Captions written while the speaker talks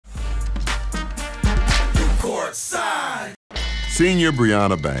Courtside. Senior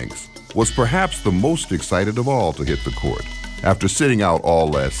Brianna Banks was perhaps the most excited of all to hit the court after sitting out all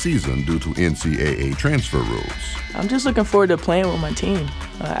last season due to NCAA transfer rules. I'm just looking forward to playing with my team.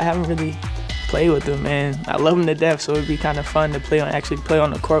 I haven't really played with them, and I love them to death, so it'd be kind of fun to actually play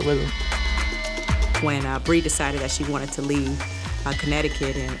on the court with them. When Bree decided that she wanted to leave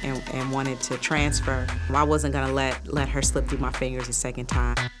Connecticut and wanted to transfer, I wasn't going to let her slip through my fingers a second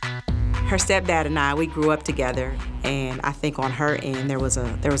time. Her stepdad and I, we grew up together, and I think on her end there was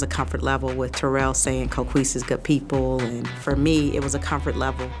a comfort level with Terrell saying Coquese is good people, and for me it was a comfort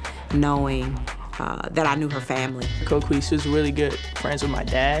level knowing that I knew her family. Coquese was really good friends with my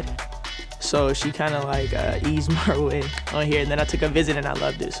dad, so she kind of like eased my way on here, and then I took a visit and I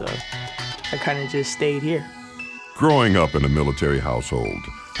loved it, so I kind of just stayed here. Growing up in a military household,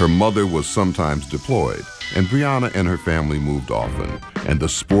 her mother was sometimes deployed, and Brianna and her family moved often, and the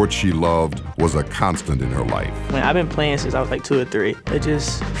sport she loved was a constant in her life. I've been playing since I was like 2 or 3. It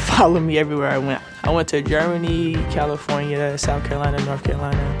just followed me everywhere I went. I went to Germany, California, South Carolina, North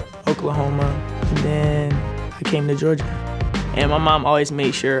Carolina, Oklahoma, and then I came to Georgia. And my mom always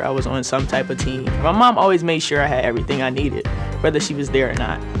made sure I was on some type of team. My mom always made sure I had everything I needed, whether she was there or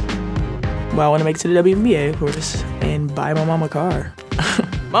not. Well, I want to make it to the WBA, of course, and buy my mom a car.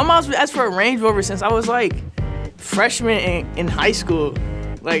 My mom's asked for a Range Rover since I was like freshman in high school.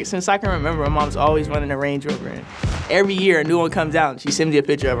 Like, since I can remember, my mom's always wanting a Range Rover. And every year a new one comes out and she sends me a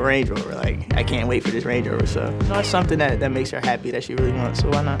picture of a Range Rover. Like, I can't wait for this Range Rover. So it's something that makes her happy that she really wants, so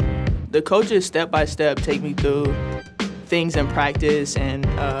why not? The coaches step by step take me through things in practice and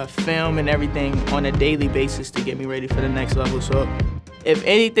film and everything on a daily basis to get me ready for the next level. So if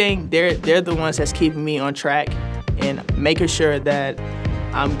anything, they're the ones that's keeping me on track and making sure that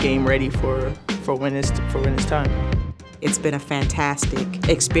I'm game ready for when it's time. It's been a fantastic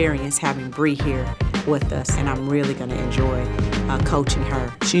experience having Bree here with us, and I'm really going to enjoy coaching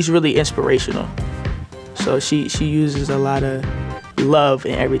her. She's really inspirational. So she uses a lot of love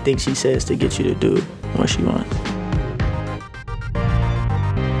in everything she says to get you to do what she wants.